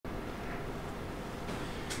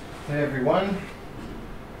Hey everyone,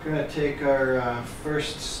 going to take our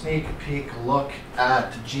first sneak peek look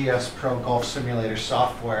at GSPro Golf Simulator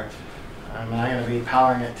software. I'm going to be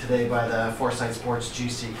powering it today by the Foresight Sports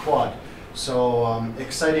GCQuad. So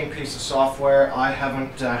exciting piece of software. I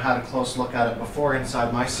haven't had a close look at it before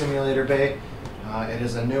inside my simulator bay. It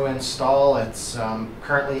is a new install. It's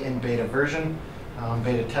currently in beta version,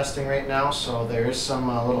 beta testing right now, so there is some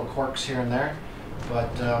little quirks here and there.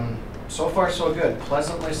 But so far so good.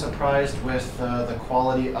 Pleasantly surprised with the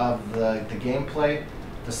quality of the gameplay,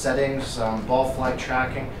 the settings, ball flight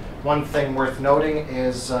tracking. One thing worth noting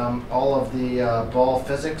is all of the ball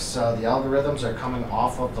physics, the algorithms are coming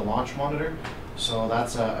off of the launch monitor. So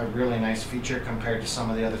that's a really nice feature compared to some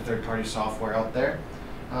of the other third-party software out there.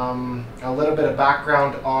 A little bit of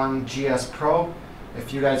background on GSPro.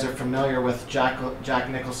 If you guys are familiar with Jack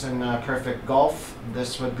Nicholson Perfect Golf,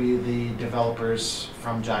 this would be the developers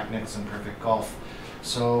from Jack Nicholson Perfect Golf.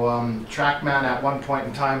 So TrackMan at one point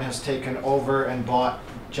in time has taken over and bought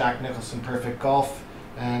Jack Nicholson Perfect Golf,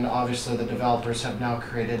 and obviously the developers have now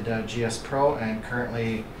created GSPro and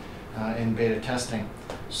currently in beta testing.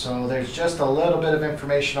 So there's just a little bit of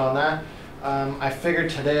information on that. I figured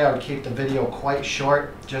today I would keep the video quite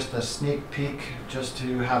short, just a sneak peek, just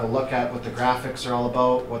to have a look at what the graphics are all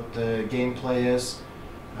about, what the gameplay is.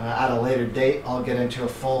 At a later date, I'll get into a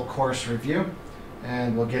full course review,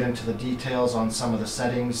 and we'll get into the details on some of the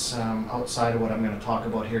settings outside of what I'm going to talk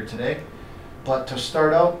about here today. But to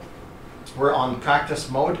start out, we're on practice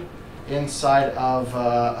mode inside of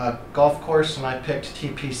a golf course, and I picked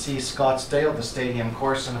TPC Scottsdale, the stadium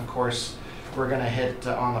course, and of course we're going to hit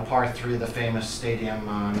on the par 3, the famous stadium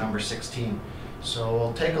number 16. So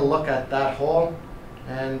we'll take a look at that hole,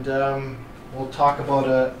 and we'll talk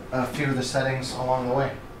about a few of the settings along the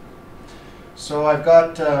way. So I've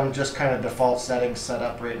got just kind of default settings set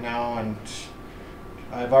up right now, and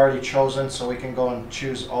I've already chosen, so we can go and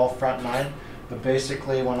choose all front 9. But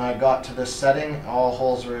basically when I got to this setting, all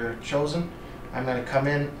holes were chosen. I'm going to come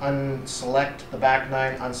in, unselect the back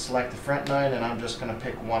 9, unselect the front 9, and I'm just going to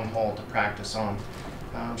pick one hole to practice on.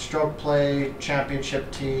 Stroke play, championship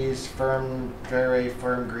tees, firm fairway,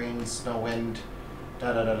 firm greens, no wind,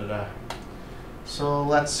 da-da-da-da-da. So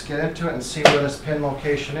let's get into it and see where this pin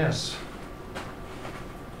location is.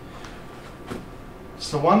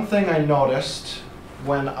 So one thing I noticed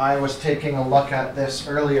when I was taking a look at this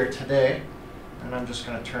earlier today, and I'm just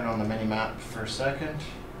going to turn on the mini map for a second.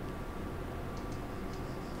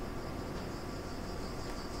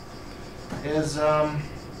 Is oops,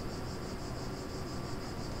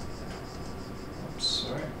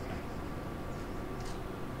 sorry.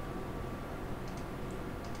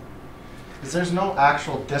 There's no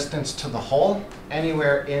actual distance to the hole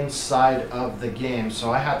anywhere inside of the game,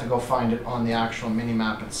 so I had to go find it on the actual mini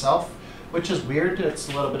map itself, which is weird. It's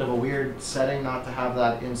a little bit of a weird setting not to have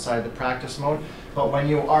that inside the practice mode, but when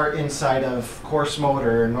you are inside of course mode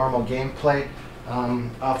or normal gameplay,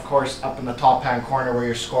 of course, up in the top hand corner where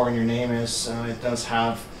your score and your name is, it does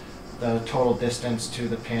have the total distance to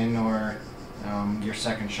the pin or your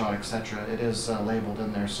second shot, etc. It is labeled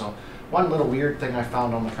in there. So one little weird thing I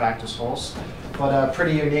found on the practice holes, but a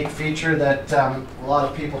pretty unique feature that a lot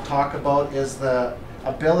of people talk about is the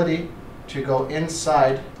ability to go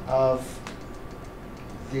inside of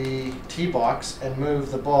the tee box and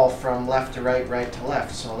move the ball from left to right, right to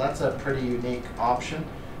left. So that's a pretty unique option.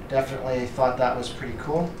 Definitely thought that was pretty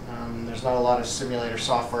cool. There's not a lot of simulator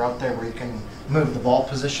software out there where you can move the ball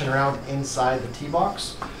position around inside the tee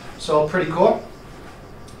box. So pretty cool.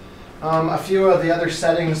 A few of the other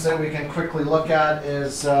settings that we can quickly look at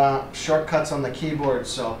is shortcuts on the keyboard.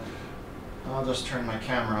 So I'll just turn my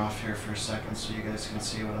camera off here for a second so you guys can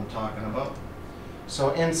see what I'm talking about.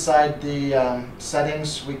 So inside the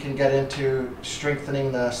settings, we can get into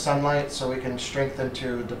strengthening the sunlight, so we can strengthen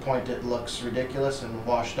to the point it looks ridiculous and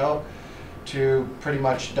washed out, to pretty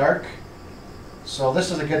much dark. So this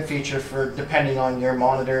is a good feature for depending on your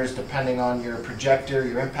monitors, depending on your projector,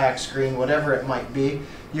 your impact screen, whatever it might be.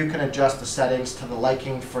 You can adjust the settings to the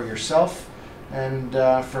liking for yourself and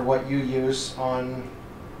for what you use on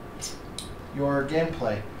your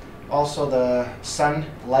gameplay. Also the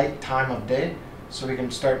sunlight time of day. So we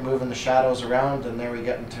can start moving the shadows around, and there we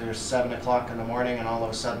get into 7 o'clock in the morning, and all of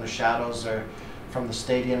a sudden the shadows are from the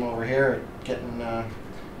stadium over here getting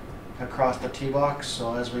across the tee box.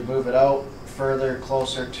 So as we move it out further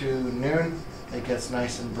closer to noon, it gets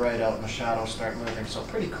nice and bright out and the shadows start moving. So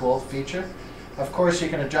pretty cool feature. Of course you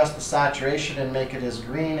can adjust the saturation and make it as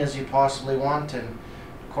green as you possibly want, and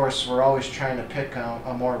of course we're always trying to pick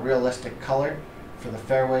a more realistic color for the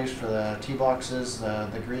fairways, for the tee boxes,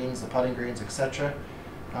 the greens, the putting greens, etc.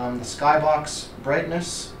 The skybox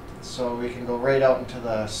brightness So we can go right out into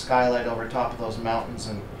the skylight over top of those mountains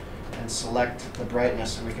and select the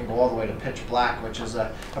brightness, and we can go all the way to pitch black, which is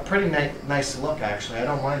a pretty nice look actually. I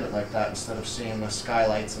don't mind it like that instead of seeing the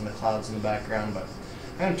skylights and the clouds in the background, but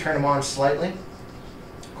I'm going to turn them on slightly.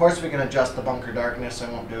 Of course we can adjust the bunker darkness. I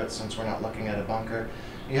won't do it since we're not looking at a bunker.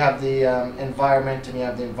 You have the environment and you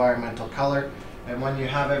have the environmental color, and when you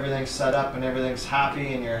have everything set up and everything's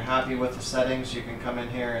happy and you're happy with the settings, you can come in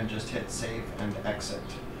here and just hit save and exit.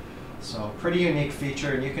 So pretty unique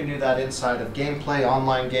feature, and you can do that inside of gameplay,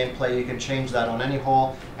 online gameplay. You can change that on any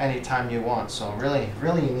hole anytime you want. So really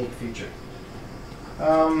unique feature.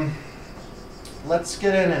 Let's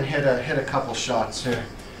get in and hit a couple shots here.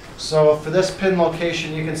 So for this pin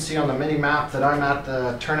location, you can see on the mini map that I'm at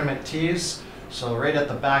the tournament tees. So right at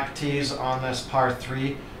the back tees on this par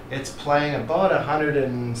 3, it's playing about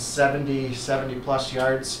 70 plus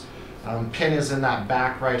yards. Pin is in that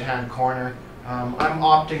back right hand corner. I'm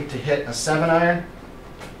opting to hit a 7-iron,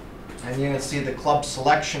 and you can see the club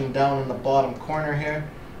selection down in the bottom corner here,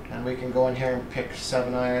 and we can go in here and pick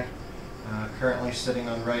 7-iron. Currently sitting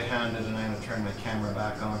on right-handed, and I'm going to turn my camera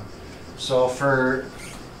back on. So for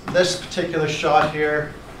this particular shot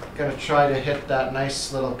here, I'm going to try to hit that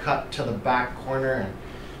nice little cut to the back corner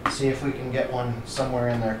and see if we can get one somewhere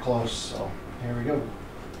in there close. So here we go.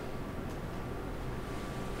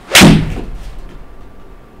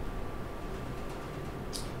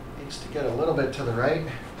 To get a little bit to the right.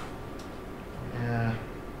 Yeah.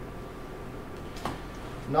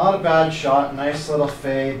 Not a bad shot, nice little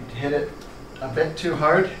fade. Hit it a bit too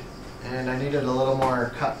hard, and I needed a little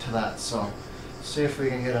more cut to that, so see if we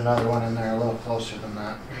can get another one in there a little closer than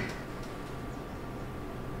that.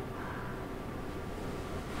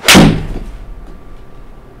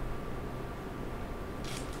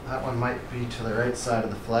 That one might be to the right side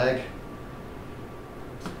of the flag.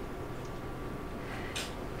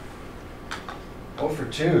 Oh for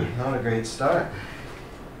 2, not a great start.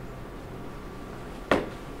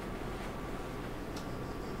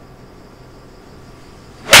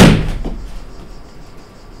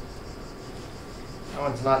 That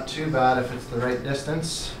one's not too bad if it's the right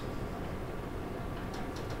distance.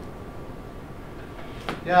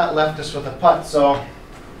 Yeah, it left us with a putt, so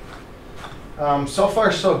so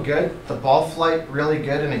far so good. The ball flight really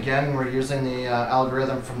good, and again we're using the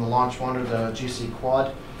algorithm from the launch monitor, the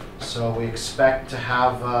GCQuad. So we expect to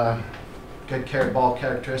have good ball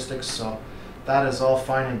characteristics, so that is all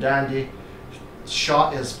fine and dandy.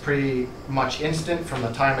 Shot is pretty much instant from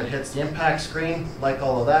the time it hits the impact screen, like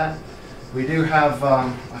all of that. We do have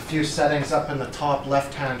a few settings up in the top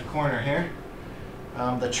left-hand corner here.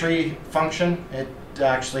 The tree function, it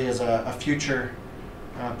actually is a future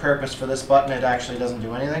purpose for this button. It actually doesn't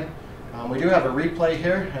do anything. We do have a replay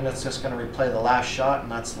here, and it's just going to replay the last shot,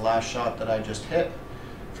 and that's the last shot that I just hit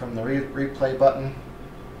from the replay button.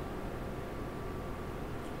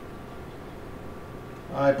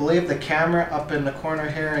 I believe the camera up in the corner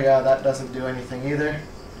here, yeah, that doesn't do anything either.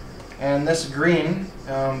 And this green,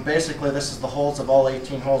 basically this is the holes of all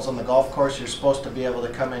 18 holes on the golf course. You're supposed to be able to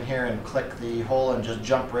come in here and click the hole and just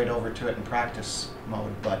jump right over to it in practice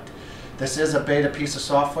mode, but this is a beta piece of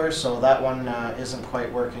software, so that one isn't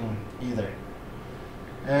quite working either.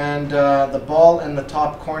 And the ball in the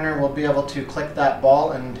top corner, we'll be able to click that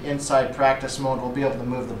ball, and inside practice mode we'll be able to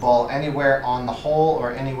move the ball anywhere on the hole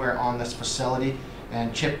or anywhere on this facility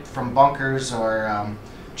and chip from bunkers, or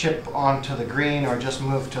chip onto the green, or just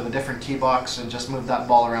move to the different tee box and just move that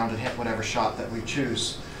ball around and hit whatever shot that we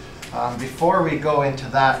choose. Before we go into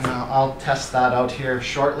that, now I'll test that out here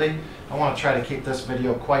shortly. I want to try to keep this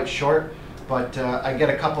video quite short, but I get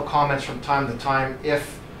a couple comments from time to time.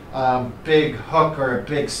 If big hook or a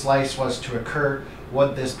big slice was to occur,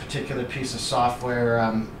 would this particular piece of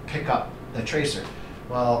software pick up the tracer?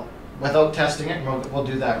 Well, without testing it, we'll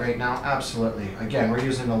do that right now. Absolutely. Again, we're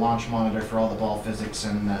using the launch monitor for all the ball physics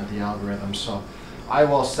and the algorithm. So I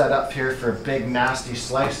will set up here for a big nasty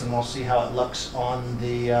slice, and we'll see how it looks on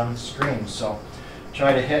the screen. So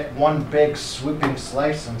try to hit one big swooping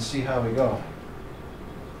slice and see how we go.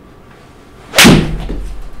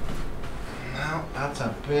 Now that's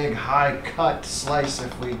a big high cut slice,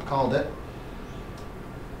 if we called it.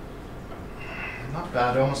 Not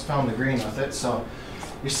bad. I almost found the green with it. So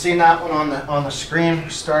you've seen that one on the screen.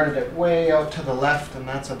 Started it way out to the left, and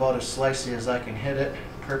that's about as slicey as I can hit it,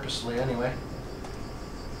 purposely anyway.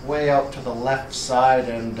 Way out to the left side,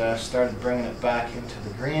 and started bringing it back into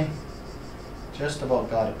the green. Just about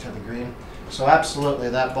got it to the green. So absolutely,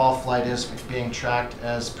 that ball flight is being tracked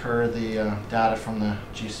as per the data from the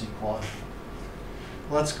GCQuad.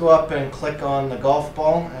 let's go up and click on the golf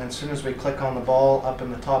ball, and as soon as we click on the ball up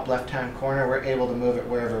in the top left hand corner, we're able to move it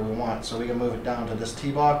wherever we want. So we can move it down to this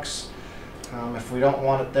tee box. If we don't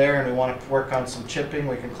want it there and we want to work on some chipping,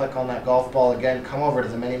 we can click on that golf ball again, come over to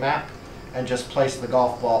the mini map, and just place the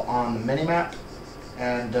golf ball on the mini map,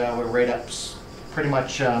 and we're right up pretty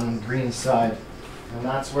much on the green side. And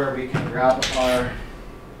that's where we can grab our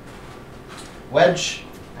wedge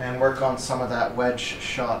and work on some of that wedge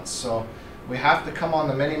shot. So we have to come on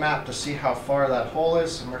the mini map to see how far that hole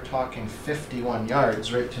is, and we're talking 51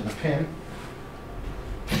 yards right to the pin.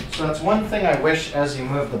 So that's one thing I wish, as you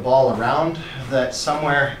move the ball around, that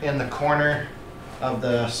somewhere in the corner of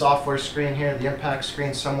the software screen here, the impact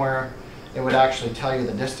screen, somewhere it would actually tell you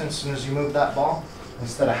the distance as soon as you move that ball,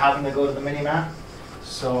 instead of having to go to the mini map.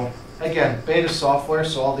 So again, beta software,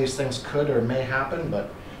 so all these things could or may happen,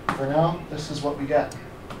 but for now, this is what we get.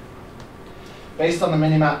 Based on the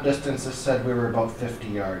mini map distance, it said we were about 50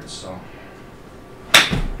 yards. So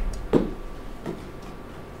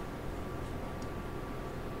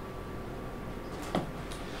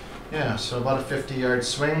yeah, so about a 50-yard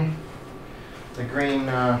swing. The green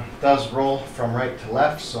does roll from right to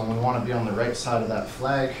left, so we want to be on the right side of that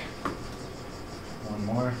flag. One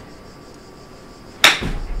more.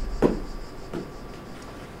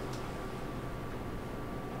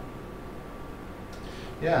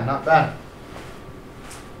 Yeah, not bad.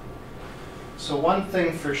 So one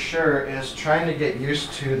thing for sure is trying to get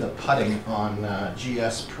used to the putting on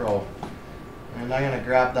GSPro. And I'm going to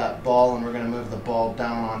grab that ball, and we're going to move the ball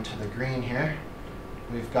down onto the green here.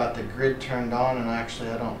 We've got the grid turned on, and actually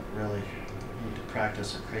I don't really need to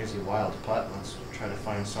practice a crazy wild putt. Let's try to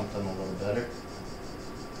find something a little better.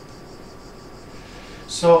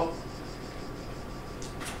 So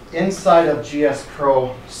inside of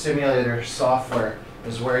GSPro simulator software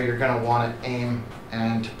is where you're going to want to aim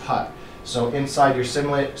and putt. So inside your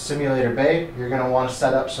simulator bay, you're going to want to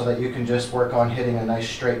set up so that you can just work on hitting a nice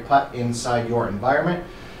straight putt inside your environment.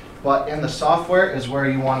 But in the software is where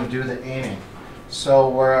you want to do the aiming.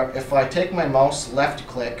 So if I take my mouse left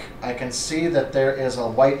click, I can see that there is a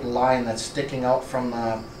white line that's sticking out from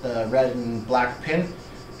the red and black pin.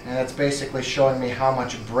 And it's basically showing me how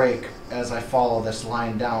much break as I follow this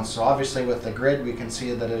line down. So obviously with the grid, we can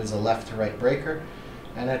see that it is a left to right breaker.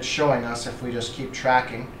 And it's showing us, if we just keep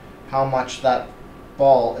tracking, how much that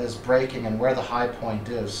ball is breaking and where the high point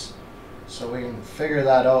is. So we can figure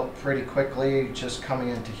that out pretty quickly, just coming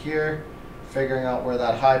into here, figuring out where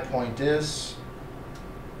that high point is.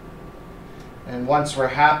 And once we're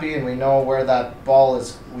happy and we know where that ball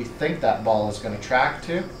is, we think that ball is going to track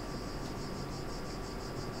to,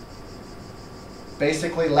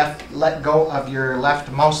 basically let go of your left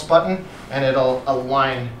mouse button, and it'll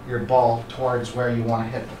align your ball towards where you want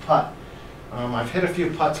to hit the putt. I've hit a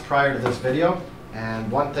few putts prior to this video,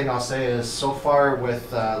 and one thing I'll say is, so far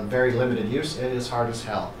with very limited use, it is hard as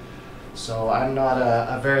hell. So I'm not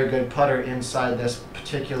a very good putter inside this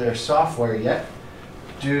particular software yet,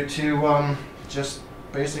 due to just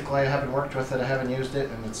basically I haven't worked with it, I haven't used it,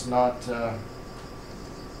 and it's not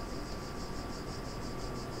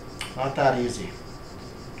that easy.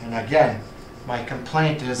 And again, my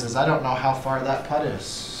complaint is I don't know how far that putt is.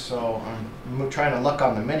 So I'm trying to look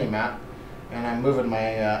on the mini map, and I'm moving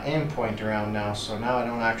my aim point around now, so now I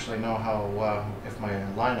don't actually know how if my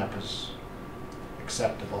lineup is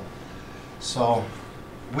acceptable. So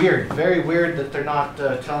weird, very weird that they're not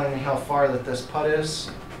telling me how far that this putt is.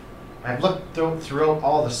 I've looked throughout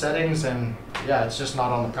all the settings, and yeah, it's just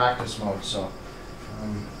not on the practice mode. So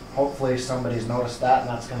hopefully somebody's noticed that, and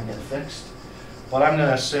that's going to get fixed. But I'm going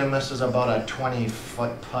to assume this is about a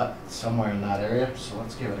 20-foot putt somewhere in that area, so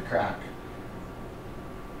let's give it a crack.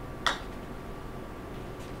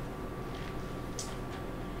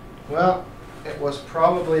 Well, it was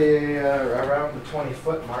probably around the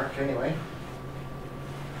 20-foot mark anyway.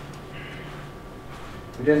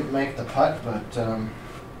 We didn't make the putt, but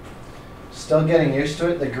still getting used to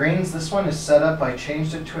it. The greens, this one is set up, I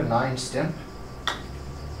changed it to a 9 stimp.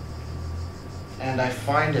 And I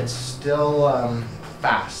find it's still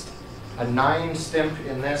fast. A 9 stimp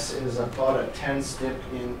in this is about a 10 stimp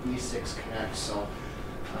in E6 Connect. So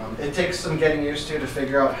it takes some getting used to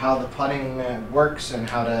figure out how the putting works and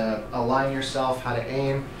how to align yourself, how to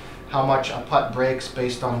aim, how much a putt breaks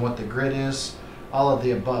based on what the grid is, all of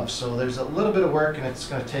the above. So there's a little bit of work, and it's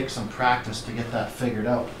going to take some practice to get that figured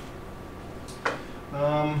out.